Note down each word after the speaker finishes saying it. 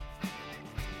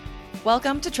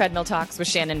Welcome to Treadmill Talks with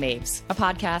Shannon Maves, a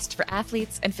podcast for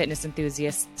athletes and fitness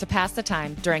enthusiasts to pass the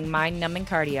time during mind-numbing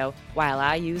cardio while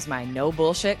I use my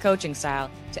no-bullshit coaching style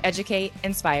to educate,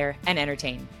 inspire, and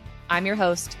entertain. I'm your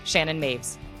host, Shannon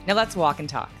Maves. Now let's walk and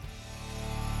talk.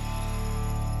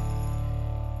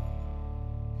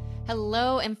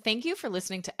 Hello, and thank you for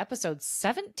listening to episode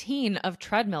 17 of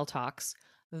Treadmill Talks,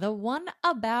 the one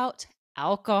about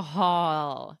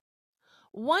alcohol.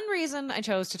 One reason I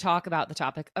chose to talk about the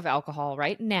topic of alcohol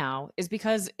right now is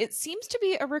because it seems to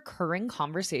be a recurring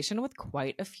conversation with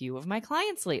quite a few of my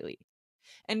clients lately.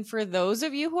 And for those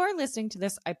of you who are listening to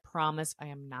this, I promise I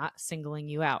am not singling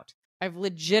you out. I've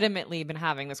legitimately been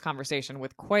having this conversation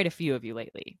with quite a few of you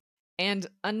lately. And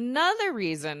another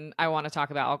reason I want to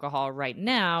talk about alcohol right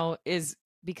now is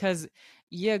because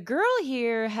your girl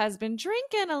here has been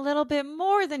drinking a little bit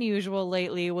more than usual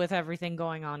lately with everything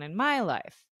going on in my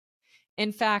life.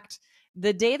 In fact,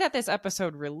 the day that this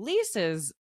episode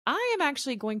releases, I am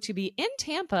actually going to be in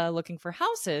Tampa looking for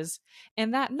houses.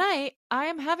 And that night, I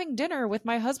am having dinner with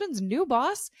my husband's new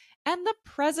boss and the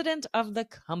president of the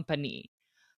company.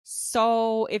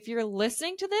 So if you're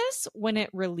listening to this when it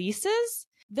releases,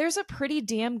 there's a pretty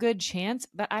damn good chance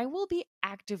that I will be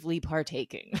actively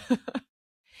partaking.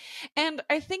 And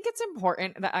I think it's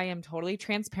important that I am totally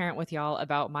transparent with y'all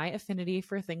about my affinity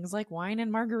for things like wine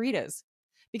and margaritas.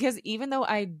 Because even though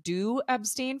I do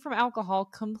abstain from alcohol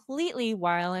completely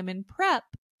while I'm in prep,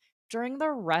 during the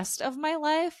rest of my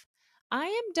life, I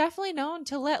am definitely known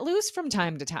to let loose from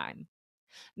time to time.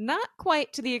 Not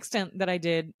quite to the extent that I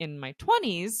did in my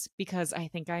 20s, because I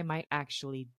think I might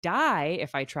actually die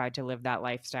if I tried to live that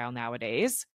lifestyle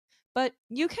nowadays. But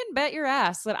you can bet your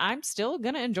ass that I'm still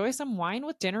going to enjoy some wine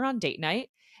with dinner on date night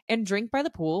and drink by the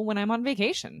pool when I'm on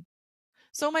vacation.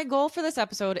 So my goal for this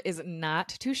episode is not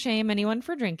to shame anyone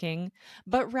for drinking,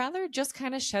 but rather just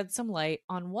kind of shed some light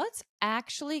on what's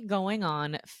actually going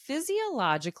on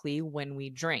physiologically when we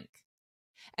drink.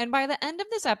 And by the end of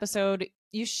this episode,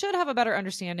 you should have a better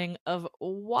understanding of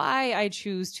why I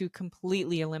choose to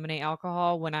completely eliminate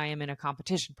alcohol when I am in a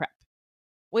competition prep,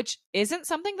 which isn't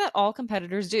something that all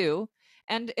competitors do,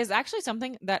 and is actually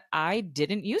something that I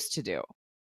didn't used to do.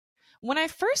 When I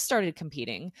first started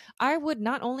competing, I would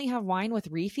not only have wine with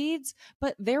refeeds,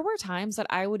 but there were times that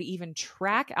I would even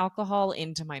track alcohol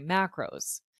into my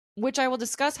macros, which I will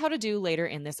discuss how to do later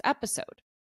in this episode.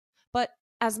 But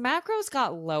as macros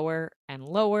got lower and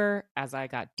lower, as I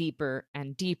got deeper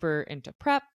and deeper into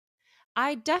prep,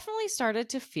 I definitely started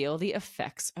to feel the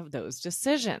effects of those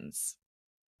decisions.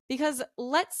 Because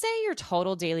let's say your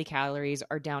total daily calories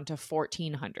are down to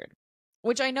 1,400.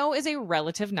 Which I know is a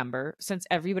relative number since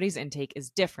everybody's intake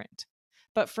is different.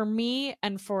 But for me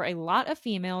and for a lot of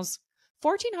females,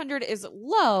 1,400 is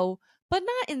low, but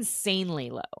not insanely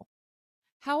low.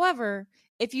 However,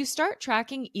 if you start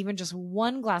tracking even just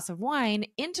one glass of wine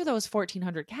into those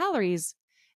 1,400 calories,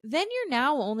 then you're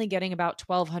now only getting about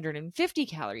 1,250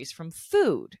 calories from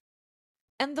food.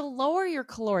 And the lower your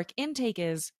caloric intake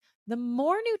is, the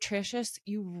more nutritious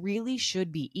you really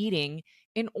should be eating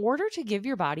in order to give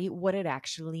your body what it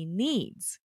actually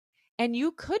needs. And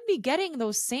you could be getting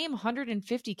those same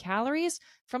 150 calories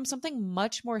from something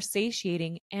much more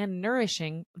satiating and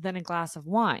nourishing than a glass of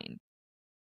wine.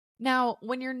 Now,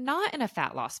 when you're not in a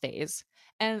fat loss phase,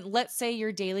 and let's say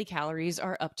your daily calories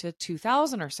are up to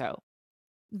 2,000 or so,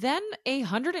 then a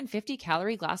 150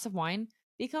 calorie glass of wine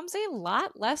becomes a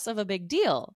lot less of a big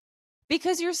deal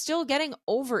because you're still getting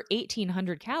over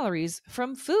 1,800 calories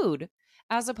from food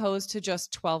as opposed to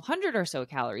just 1,200 or so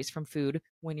calories from food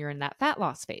when you're in that fat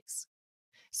loss phase.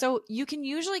 So you can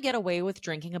usually get away with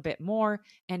drinking a bit more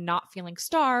and not feeling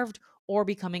starved or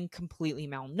becoming completely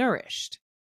malnourished.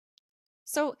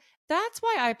 So that's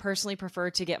why I personally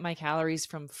prefer to get my calories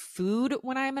from food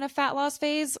when I'm in a fat loss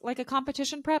phase, like a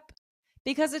competition prep,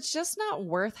 because it's just not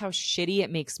worth how shitty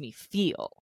it makes me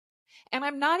feel. And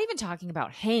I'm not even talking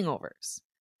about hangovers.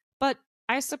 But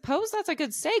I suppose that's a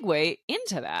good segue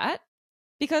into that,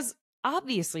 because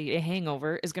obviously a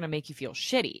hangover is going to make you feel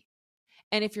shitty.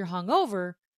 And if you're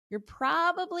hungover, you're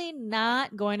probably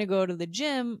not going to go to the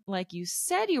gym like you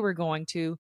said you were going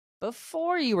to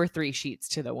before you were 3 sheets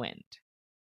to the wind.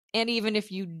 And even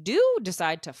if you do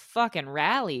decide to fucking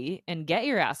rally and get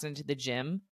your ass into the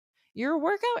gym, your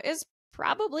workout is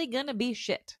probably going to be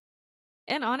shit.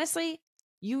 And honestly,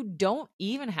 you don't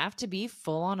even have to be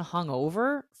full on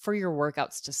hungover for your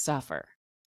workouts to suffer.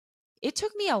 It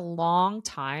took me a long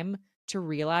time to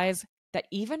realize that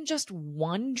even just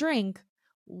one drink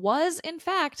was in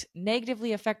fact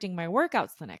negatively affecting my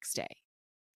workouts the next day.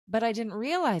 But I didn't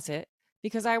realize it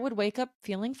because I would wake up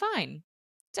feeling fine.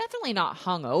 Definitely not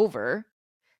hungover,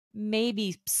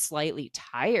 maybe slightly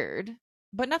tired,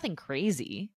 but nothing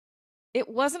crazy. It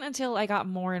wasn't until I got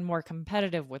more and more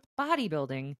competitive with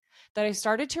bodybuilding that I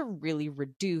started to really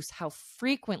reduce how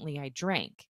frequently I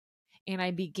drank, and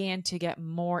I began to get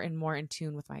more and more in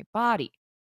tune with my body.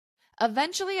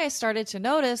 Eventually, I started to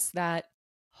notice that,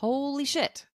 holy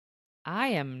shit, I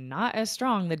am not as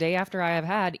strong the day after I have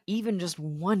had even just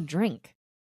one drink.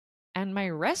 And my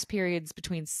rest periods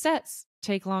between sets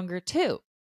take longer too.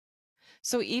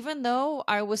 So even though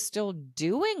I was still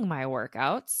doing my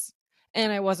workouts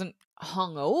and I wasn't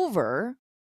hungover,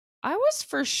 I was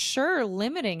for sure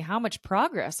limiting how much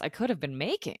progress I could have been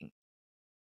making.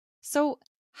 So,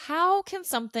 how can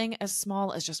something as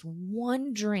small as just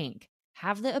one drink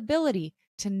have the ability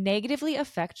to negatively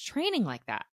affect training like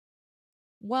that?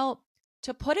 Well,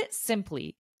 to put it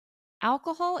simply,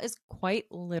 alcohol is quite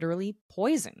literally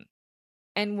poison.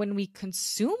 And when we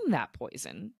consume that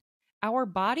poison, our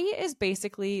body is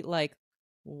basically like,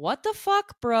 what the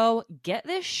fuck, bro? Get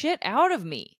this shit out of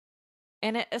me.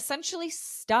 And it essentially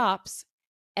stops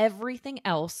everything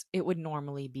else it would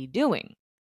normally be doing.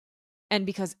 And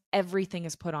because everything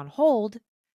is put on hold,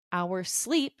 our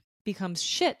sleep becomes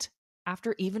shit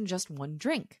after even just one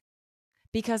drink.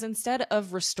 Because instead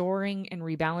of restoring and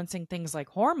rebalancing things like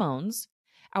hormones,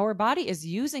 our body is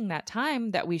using that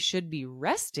time that we should be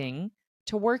resting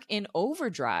to work in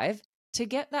overdrive to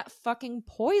get that fucking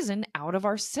poison out of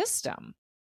our system.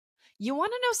 You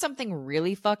want to know something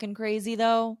really fucking crazy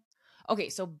though? Okay,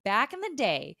 so back in the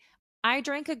day, I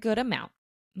drank a good amount,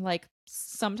 like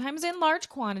sometimes in large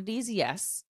quantities,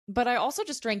 yes, but I also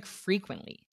just drank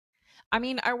frequently. I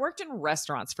mean, I worked in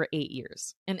restaurants for 8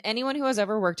 years, and anyone who has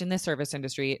ever worked in the service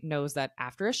industry knows that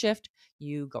after a shift,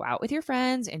 you go out with your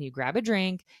friends and you grab a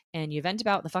drink and you vent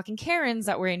about the fucking Karens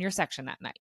that were in your section that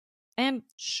night. And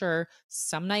sure,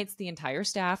 some nights the entire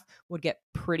staff would get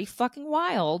pretty fucking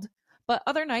wild, but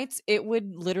other nights it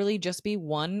would literally just be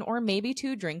one or maybe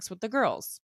two drinks with the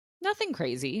girls. Nothing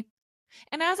crazy.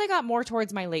 And as I got more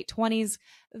towards my late 20s,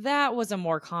 that was a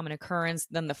more common occurrence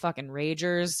than the fucking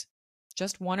ragers.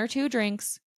 Just one or two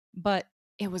drinks, but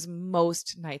it was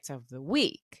most nights of the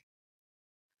week.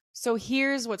 So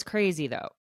here's what's crazy though.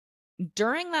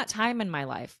 During that time in my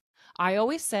life, I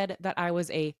always said that I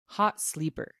was a hot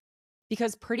sleeper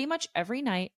because pretty much every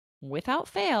night, without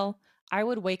fail, I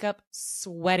would wake up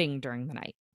sweating during the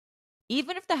night.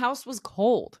 Even if the house was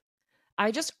cold,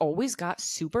 I just always got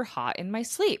super hot in my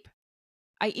sleep.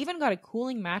 I even got a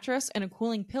cooling mattress and a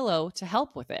cooling pillow to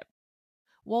help with it.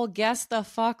 Well, guess the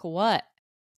fuck what?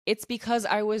 It's because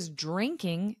I was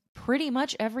drinking pretty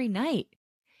much every night.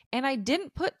 And I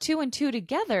didn't put two and two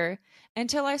together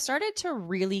until I started to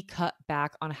really cut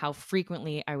back on how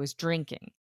frequently I was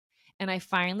drinking. And I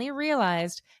finally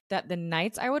realized that the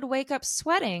nights I would wake up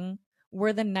sweating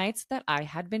were the nights that I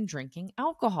had been drinking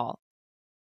alcohol.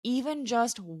 Even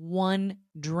just one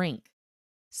drink,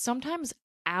 sometimes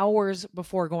hours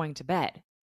before going to bed.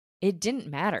 It didn't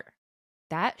matter.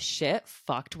 That shit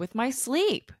fucked with my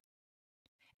sleep.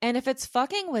 And if it's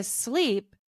fucking with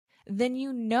sleep, then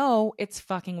you know it's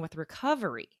fucking with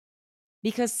recovery.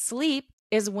 Because sleep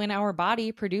is when our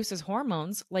body produces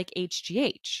hormones like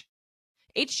HGH.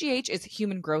 HGH is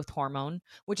human growth hormone,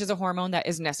 which is a hormone that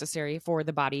is necessary for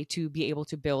the body to be able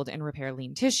to build and repair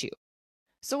lean tissue.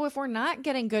 So if we're not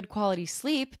getting good quality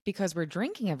sleep because we're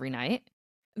drinking every night,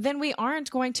 then we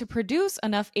aren't going to produce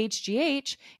enough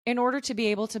HGH in order to be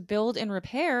able to build and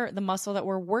repair the muscle that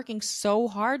we're working so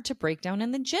hard to break down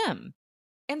in the gym.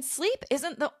 And sleep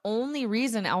isn't the only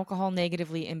reason alcohol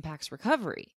negatively impacts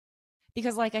recovery.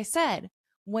 Because, like I said,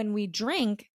 when we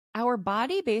drink, our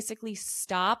body basically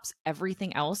stops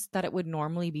everything else that it would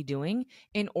normally be doing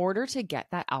in order to get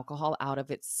that alcohol out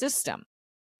of its system.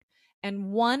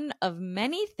 And one of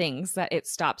many things that it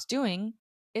stops doing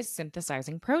is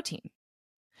synthesizing protein.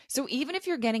 So even if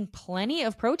you're getting plenty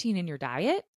of protein in your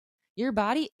diet, your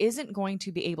body isn't going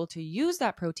to be able to use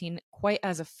that protein quite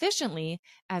as efficiently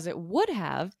as it would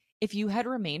have if you had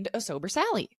remained a sober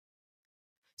Sally.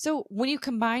 So when you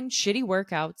combine shitty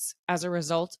workouts as a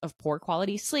result of poor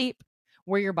quality sleep,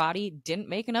 where your body didn't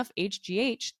make enough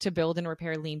HGH to build and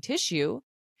repair lean tissue,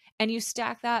 and you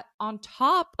stack that on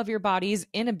top of your body's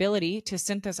inability to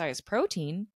synthesize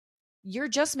protein, you're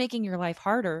just making your life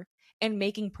harder and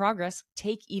making progress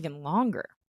take even longer.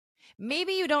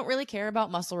 Maybe you don't really care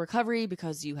about muscle recovery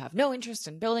because you have no interest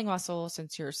in building muscle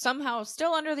since you're somehow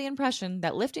still under the impression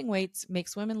that lifting weights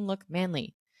makes women look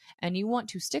manly, and you want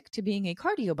to stick to being a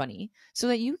cardio bunny so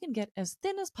that you can get as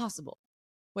thin as possible.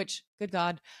 Which, good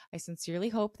God, I sincerely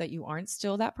hope that you aren't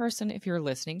still that person if you're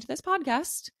listening to this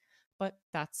podcast, but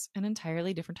that's an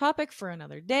entirely different topic for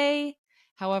another day.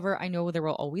 However, I know there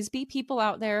will always be people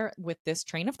out there with this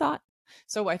train of thought.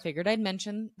 So I figured I'd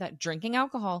mention that drinking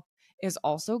alcohol is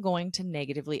also going to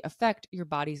negatively affect your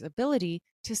body's ability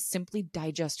to simply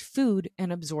digest food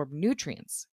and absorb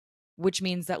nutrients, which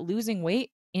means that losing weight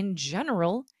in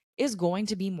general is going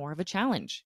to be more of a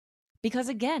challenge. Because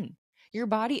again, your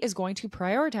body is going to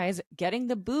prioritize getting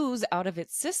the booze out of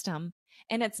its system,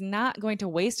 and it's not going to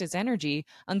waste its energy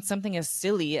on something as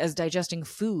silly as digesting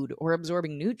food or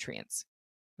absorbing nutrients.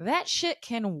 That shit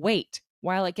can wait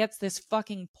while it gets this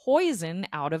fucking poison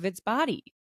out of its body.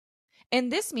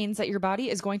 And this means that your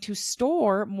body is going to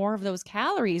store more of those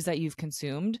calories that you've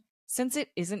consumed since it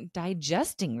isn't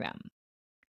digesting them.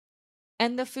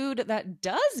 And the food that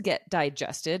does get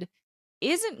digested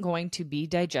isn't going to be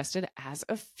digested as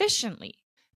efficiently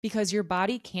because your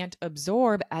body can't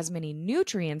absorb as many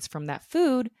nutrients from that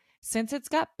food since it's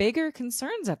got bigger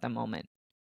concerns at the moment.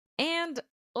 And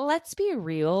let's be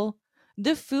real,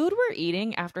 the food we're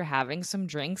eating after having some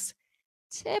drinks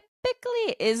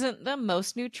typically isn't the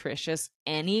most nutritious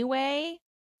anyway.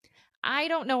 I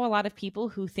don't know a lot of people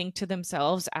who think to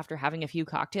themselves after having a few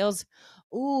cocktails,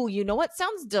 ooh, you know what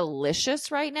sounds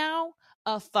delicious right now?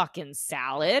 A fucking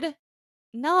salad.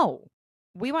 No,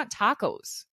 we want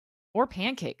tacos or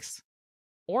pancakes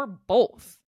or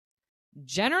both.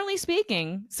 Generally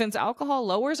speaking, since alcohol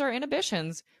lowers our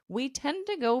inhibitions, we tend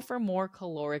to go for more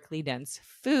calorically dense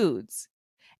foods.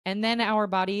 And then our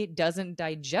body doesn't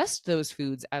digest those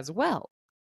foods as well.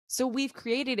 So we've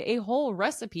created a whole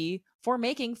recipe for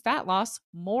making fat loss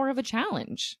more of a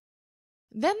challenge.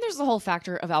 Then there's the whole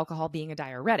factor of alcohol being a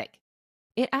diuretic.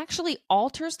 It actually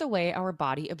alters the way our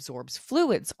body absorbs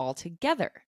fluids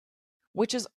altogether,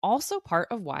 which is also part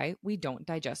of why we don't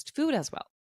digest food as well.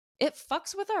 It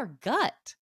fucks with our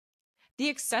gut. The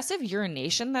excessive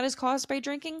urination that is caused by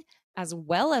drinking, as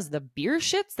well as the beer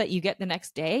shits that you get the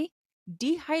next day,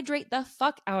 dehydrate the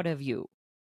fuck out of you.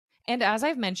 And as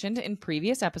I've mentioned in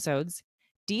previous episodes,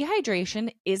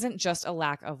 dehydration isn't just a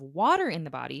lack of water in the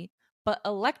body, but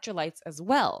electrolytes as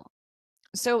well.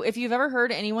 So if you've ever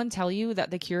heard anyone tell you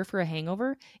that the cure for a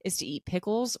hangover is to eat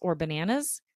pickles or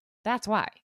bananas, that's why,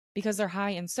 because they're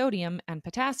high in sodium and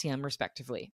potassium,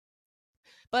 respectively.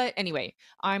 But anyway,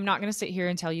 I'm not going to sit here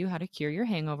and tell you how to cure your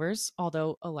hangovers,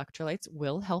 although electrolytes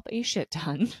will help a shit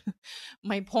ton.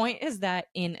 My point is that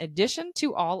in addition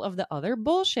to all of the other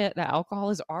bullshit that alcohol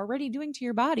is already doing to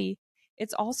your body,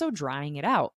 it's also drying it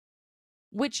out.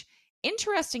 Which,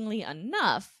 interestingly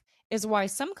enough, is why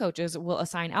some coaches will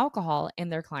assign alcohol in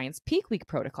their clients' peak week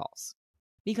protocols,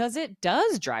 because it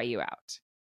does dry you out.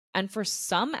 And for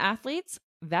some athletes,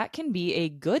 that can be a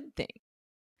good thing.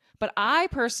 But I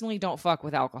personally don't fuck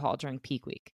with alcohol during peak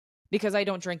week because I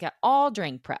don't drink at all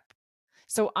during prep.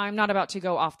 So I'm not about to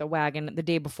go off the wagon the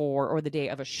day before or the day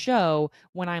of a show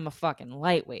when I'm a fucking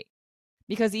lightweight.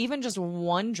 Because even just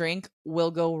one drink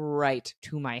will go right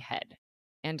to my head.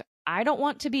 And I don't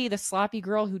want to be the sloppy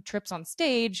girl who trips on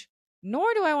stage,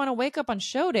 nor do I want to wake up on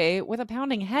show day with a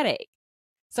pounding headache.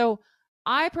 So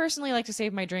I personally like to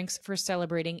save my drinks for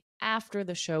celebrating after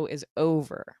the show is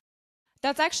over.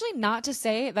 That's actually not to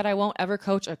say that I won't ever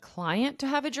coach a client to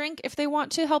have a drink if they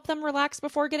want to help them relax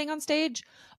before getting on stage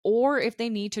or if they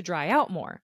need to dry out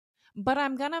more. But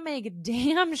I'm going to make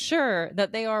damn sure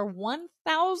that they are 1000%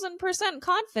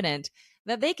 confident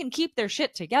that they can keep their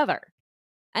shit together.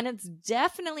 And it's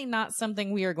definitely not something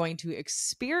we are going to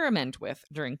experiment with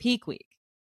during peak week.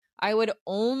 I would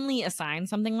only assign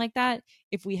something like that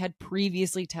if we had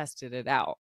previously tested it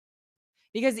out.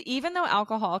 Because even though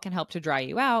alcohol can help to dry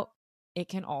you out, it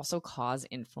can also cause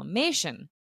inflammation,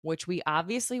 which we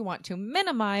obviously want to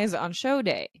minimize on show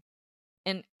day.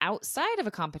 And outside of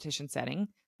a competition setting,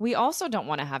 we also don't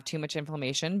want to have too much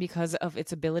inflammation because of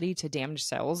its ability to damage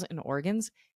cells and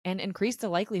organs and increase the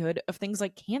likelihood of things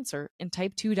like cancer and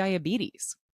type 2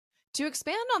 diabetes. To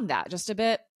expand on that just a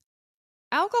bit,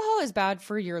 alcohol is bad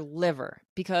for your liver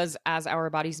because as our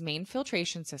body's main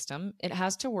filtration system, it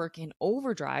has to work in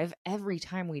overdrive every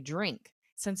time we drink,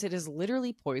 since it is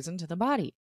literally poison to the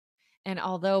body. And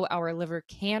although our liver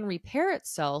can repair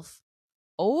itself,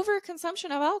 overconsumption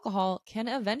of alcohol can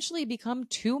eventually become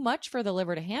too much for the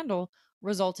liver to handle,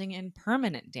 resulting in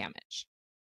permanent damage.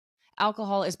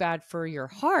 Alcohol is bad for your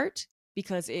heart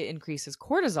because it increases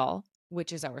cortisol,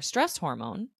 which is our stress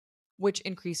hormone, which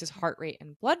increases heart rate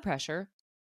and blood pressure,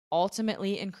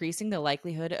 ultimately increasing the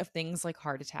likelihood of things like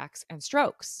heart attacks and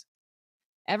strokes.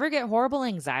 Ever get horrible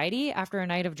anxiety after a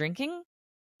night of drinking?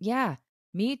 Yeah,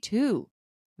 me too.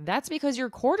 That's because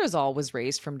your cortisol was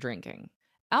raised from drinking.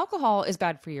 Alcohol is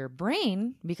bad for your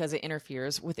brain because it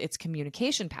interferes with its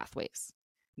communication pathways.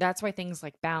 That's why things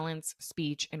like balance,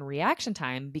 speech, and reaction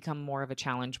time become more of a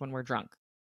challenge when we're drunk.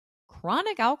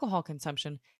 Chronic alcohol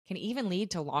consumption can even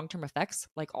lead to long term effects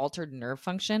like altered nerve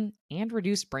function and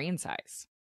reduced brain size.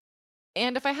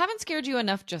 And if I haven't scared you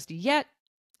enough just yet,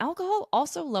 alcohol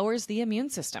also lowers the immune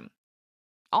system.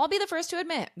 I'll be the first to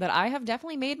admit that I have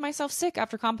definitely made myself sick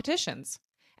after competitions,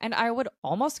 and I would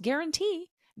almost guarantee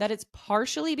that it's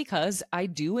partially because I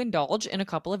do indulge in a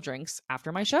couple of drinks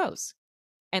after my shows.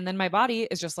 And then my body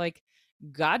is just like,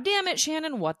 God damn it,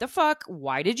 Shannon, what the fuck?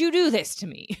 Why did you do this to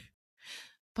me?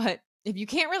 But if you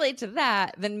can't relate to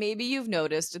that, then maybe you've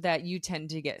noticed that you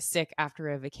tend to get sick after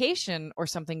a vacation or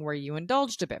something where you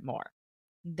indulged a bit more.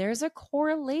 There's a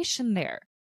correlation there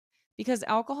because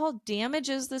alcohol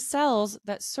damages the cells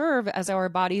that serve as our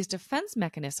body's defense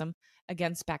mechanism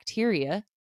against bacteria,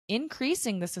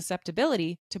 increasing the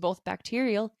susceptibility to both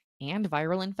bacterial and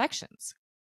viral infections.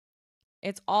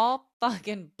 It's all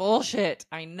fucking bullshit.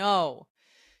 I know.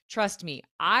 Trust me,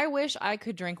 I wish I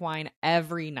could drink wine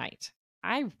every night.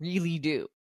 I really do.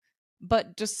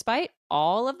 But despite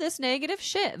all of this negative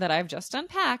shit that I've just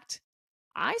unpacked,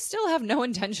 I still have no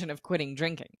intention of quitting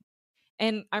drinking.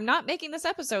 And I'm not making this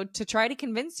episode to try to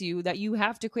convince you that you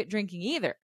have to quit drinking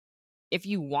either. If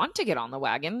you want to get on the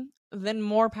wagon, then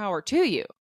more power to you.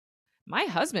 My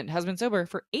husband has been sober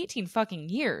for 18 fucking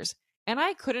years, and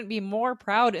I couldn't be more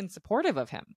proud and supportive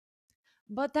of him.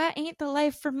 But that ain't the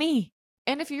life for me.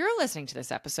 And if you're listening to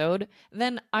this episode,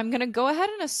 then I'm going to go ahead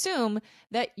and assume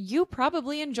that you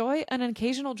probably enjoy an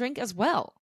occasional drink as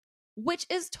well, which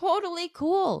is totally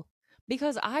cool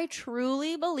because I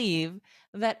truly believe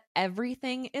that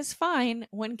everything is fine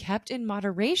when kept in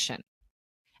moderation.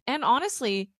 And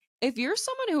honestly, if you're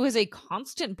someone who is a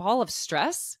constant ball of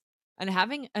stress and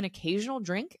having an occasional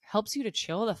drink helps you to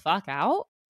chill the fuck out,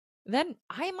 then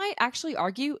I might actually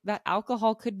argue that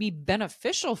alcohol could be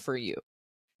beneficial for you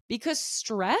because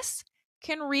stress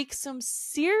can wreak some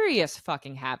serious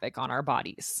fucking havoc on our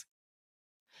bodies.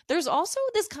 There's also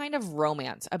this kind of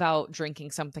romance about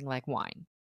drinking something like wine.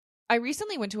 I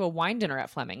recently went to a wine dinner at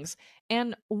Fleming's,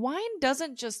 and wine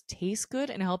doesn't just taste good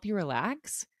and help you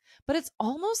relax, but it's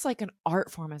almost like an art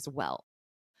form as well.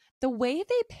 The way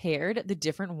they paired the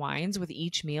different wines with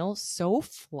each meal so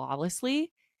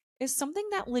flawlessly is something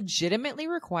that legitimately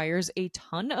requires a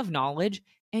ton of knowledge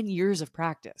and years of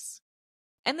practice.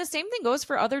 And the same thing goes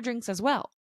for other drinks as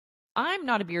well. I'm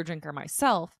not a beer drinker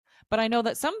myself, but I know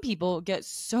that some people get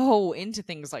so into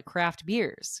things like craft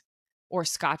beers, or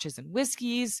scotches and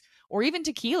whiskeys, or even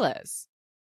tequilas.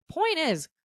 Point is,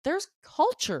 there's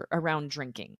culture around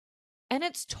drinking, and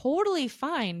it's totally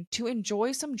fine to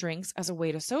enjoy some drinks as a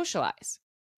way to socialize.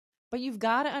 But you've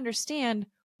got to understand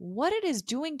what it is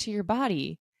doing to your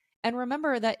body, and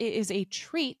remember that it is a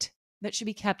treat that should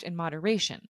be kept in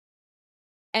moderation.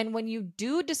 And when you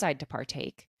do decide to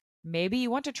partake, maybe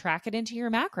you want to track it into your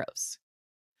macros.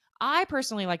 I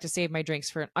personally like to save my drinks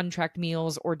for untracked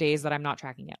meals or days that I'm not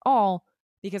tracking at all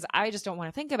because I just don't want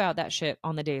to think about that shit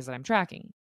on the days that I'm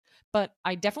tracking. But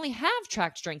I definitely have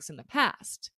tracked drinks in the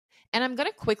past. And I'm going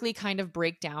to quickly kind of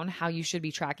break down how you should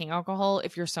be tracking alcohol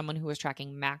if you're someone who is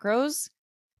tracking macros.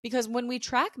 Because when we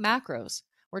track macros,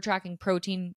 we're tracking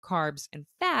protein, carbs, and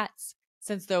fats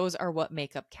since those are what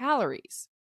make up calories.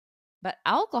 But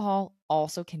alcohol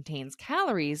also contains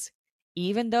calories,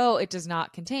 even though it does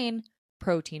not contain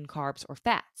protein, carbs, or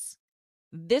fats.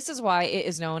 This is why it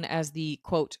is known as the,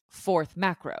 quote, fourth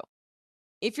macro.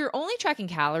 If you're only tracking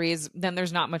calories, then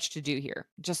there's not much to do here.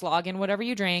 Just log in whatever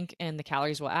you drank and the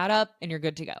calories will add up and you're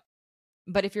good to go.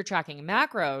 But if you're tracking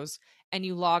macros and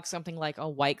you log something like a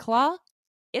White Claw,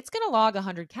 it's going to log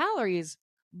 100 calories,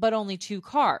 but only 2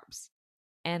 carbs.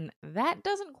 And that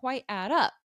doesn't quite add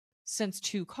up, since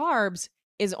 2 carbs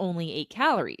is only 8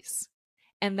 calories.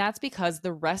 And that's because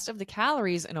the rest of the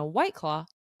calories in a White Claw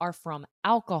are from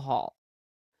alcohol.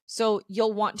 So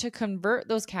you'll want to convert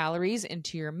those calories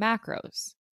into your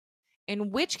macros.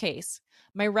 In which case,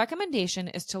 my recommendation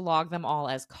is to log them all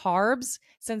as carbs,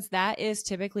 since that is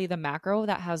typically the macro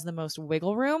that has the most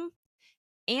wiggle room.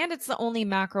 And it's the only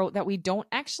macro that we don't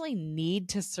actually need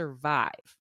to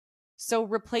survive. So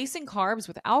replacing carbs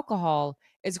with alcohol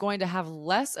is going to have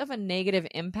less of a negative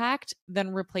impact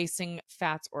than replacing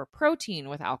fats or protein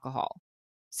with alcohol,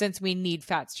 since we need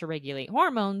fats to regulate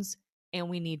hormones and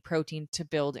we need protein to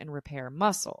build and repair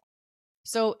muscle.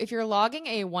 So if you're logging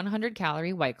a 100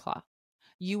 calorie White Claw,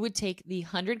 you would take the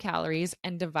 100 calories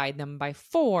and divide them by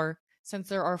 4, since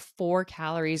there are 4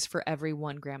 calories for every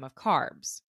 1 gram of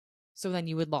carbs. So then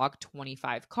you would log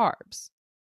 25 carbs.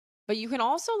 But you can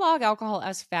also log alcohol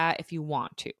as fat if you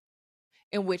want to,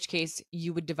 in which case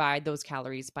you would divide those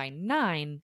calories by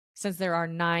 9, since there are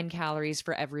 9 calories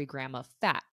for every gram of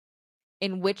fat,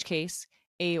 in which case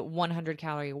a 100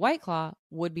 calorie White Claw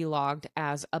would be logged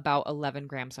as about 11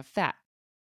 grams of fat.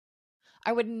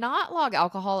 I would not log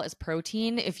alcohol as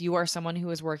protein if you are someone who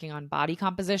is working on body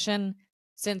composition,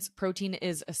 since protein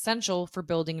is essential for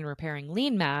building and repairing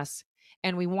lean mass,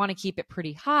 and we want to keep it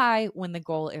pretty high when the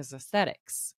goal is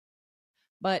aesthetics.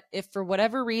 But if for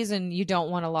whatever reason you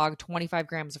don't want to log 25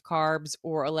 grams of carbs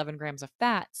or 11 grams of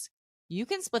fats, you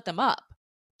can split them up,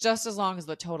 just as long as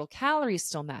the total calories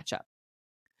still match up.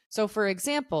 So, for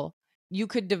example, you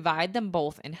could divide them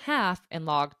both in half and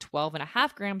log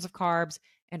 12.5 grams of carbs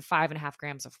and 5.5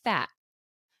 grams of fat.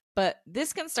 But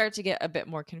this can start to get a bit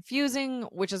more confusing,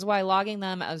 which is why logging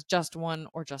them as just one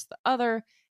or just the other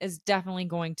is definitely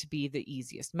going to be the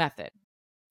easiest method.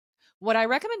 What I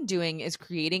recommend doing is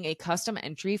creating a custom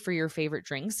entry for your favorite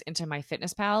drinks into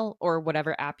MyFitnessPal or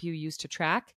whatever app you use to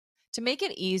track to make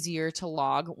it easier to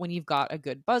log when you've got a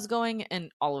good buzz going and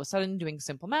all of a sudden doing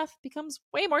simple math becomes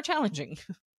way more challenging.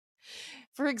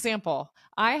 For example,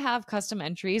 I have custom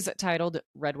entries titled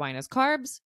Red Wine as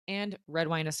Carbs and Red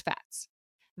Wine as Fats.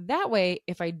 That way,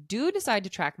 if I do decide to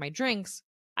track my drinks,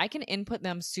 I can input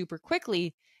them super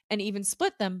quickly and even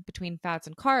split them between fats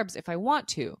and carbs if I want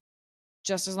to,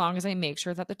 just as long as I make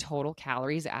sure that the total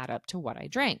calories add up to what I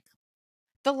drank.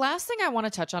 The last thing I want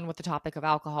to touch on with the topic of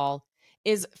alcohol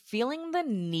is feeling the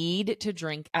need to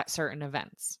drink at certain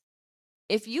events.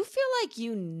 If you feel like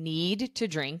you need to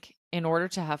drink in order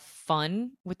to have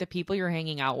fun with the people you're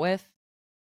hanging out with,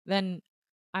 then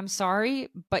I'm sorry,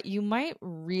 but you might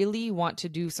really want to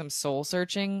do some soul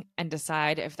searching and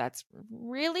decide if that's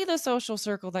really the social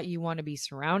circle that you want to be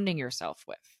surrounding yourself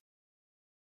with.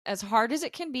 As hard as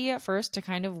it can be at first to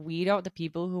kind of weed out the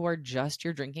people who are just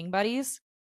your drinking buddies,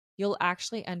 you'll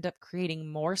actually end up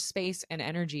creating more space and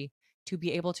energy to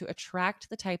be able to attract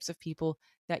the types of people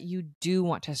that you do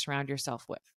want to surround yourself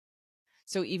with.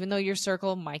 So even though your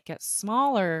circle might get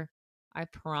smaller, I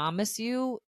promise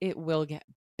you it will get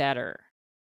better.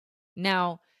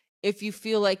 Now, if you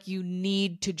feel like you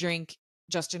need to drink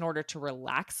just in order to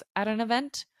relax at an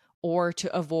event or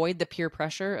to avoid the peer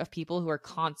pressure of people who are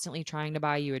constantly trying to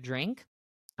buy you a drink,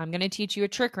 I'm going to teach you a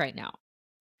trick right now.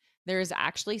 There is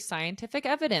actually scientific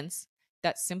evidence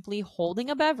that simply holding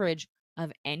a beverage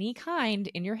of any kind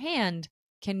in your hand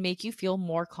can make you feel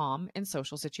more calm in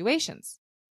social situations.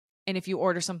 And if you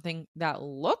order something that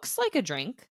looks like a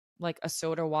drink, like a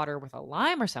soda water with a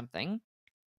lime or something,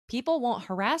 people won't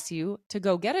harass you to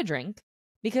go get a drink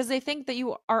because they think that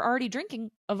you are already drinking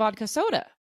a vodka soda.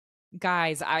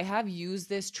 Guys, I have used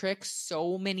this trick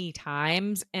so many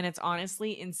times, and it's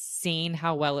honestly insane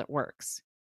how well it works.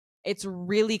 It's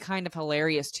really kind of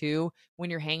hilarious too when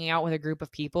you're hanging out with a group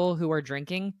of people who are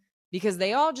drinking because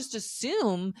they all just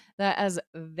assume that as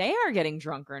they are getting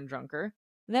drunker and drunker,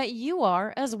 that you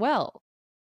are as well.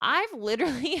 I've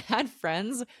literally had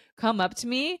friends come up to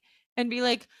me and be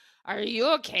like, "Are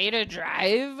you okay to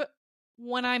drive?"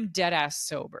 when I'm dead ass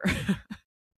sober.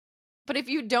 But if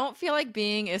you don't feel like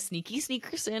being a sneaky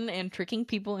sneakerson and tricking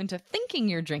people into thinking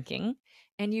you're drinking,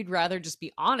 and you'd rather just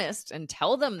be honest and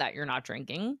tell them that you're not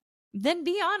drinking, then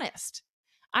be honest.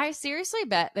 I seriously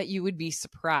bet that you would be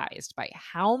surprised by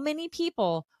how many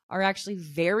people are actually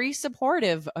very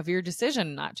supportive of your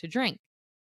decision not to drink.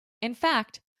 In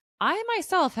fact, I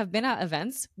myself have been at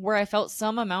events where I felt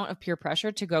some amount of peer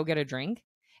pressure to go get a drink,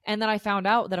 and then I found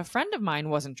out that a friend of mine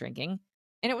wasn't drinking,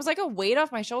 and it was like a weight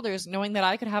off my shoulders knowing that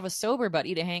I could have a sober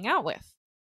buddy to hang out with.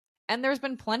 And there's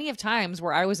been plenty of times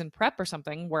where I was in prep or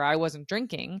something where I wasn't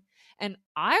drinking, and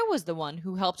I was the one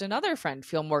who helped another friend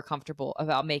feel more comfortable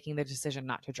about making the decision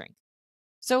not to drink.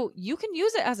 So you can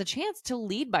use it as a chance to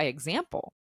lead by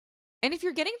example. And if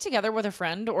you're getting together with a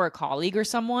friend or a colleague or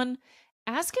someone,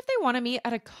 ask if they want to meet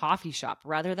at a coffee shop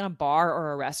rather than a bar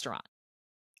or a restaurant.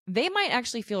 They might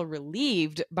actually feel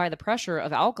relieved by the pressure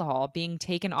of alcohol being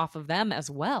taken off of them as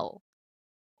well.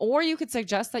 Or you could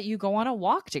suggest that you go on a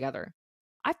walk together.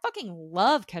 I fucking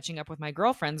love catching up with my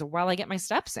girlfriends while I get my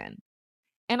steps in.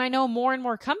 And I know more and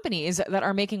more companies that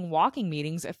are making walking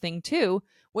meetings a thing too,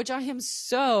 which I am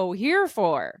so here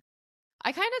for.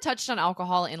 I kind of touched on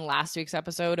alcohol in last week's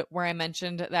episode where I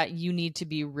mentioned that you need to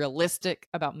be realistic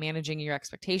about managing your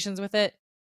expectations with it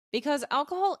because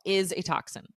alcohol is a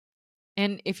toxin.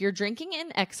 And if you're drinking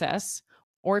in excess,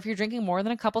 or if you're drinking more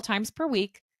than a couple times per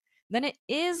week, then it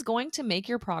is going to make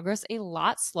your progress a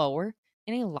lot slower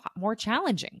and a lot more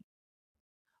challenging.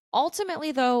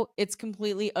 Ultimately, though, it's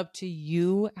completely up to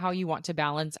you how you want to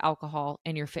balance alcohol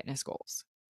and your fitness goals.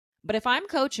 But if I'm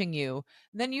coaching you,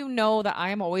 then you know that I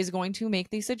am always going to make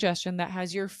the suggestion that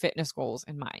has your fitness goals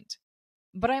in mind.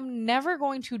 but I'm never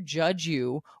going to judge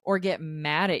you or get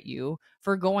mad at you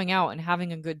for going out and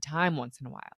having a good time once in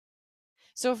a while.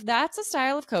 So if that's a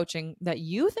style of coaching that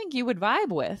you think you would vibe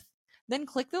with, then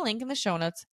click the link in the show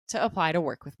notes to apply to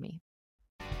work with me.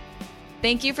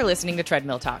 Thank you for listening to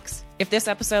Treadmill Talks. If this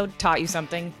episode taught you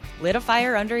something, lit a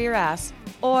fire under your ass,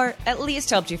 or at least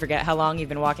helped you forget how long you've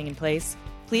been walking in place,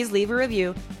 please leave a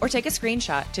review or take a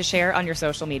screenshot to share on your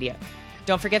social media.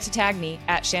 Don't forget to tag me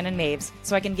at Shannon Maves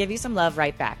so I can give you some love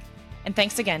right back. And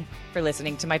thanks again for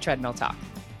listening to my Treadmill Talk.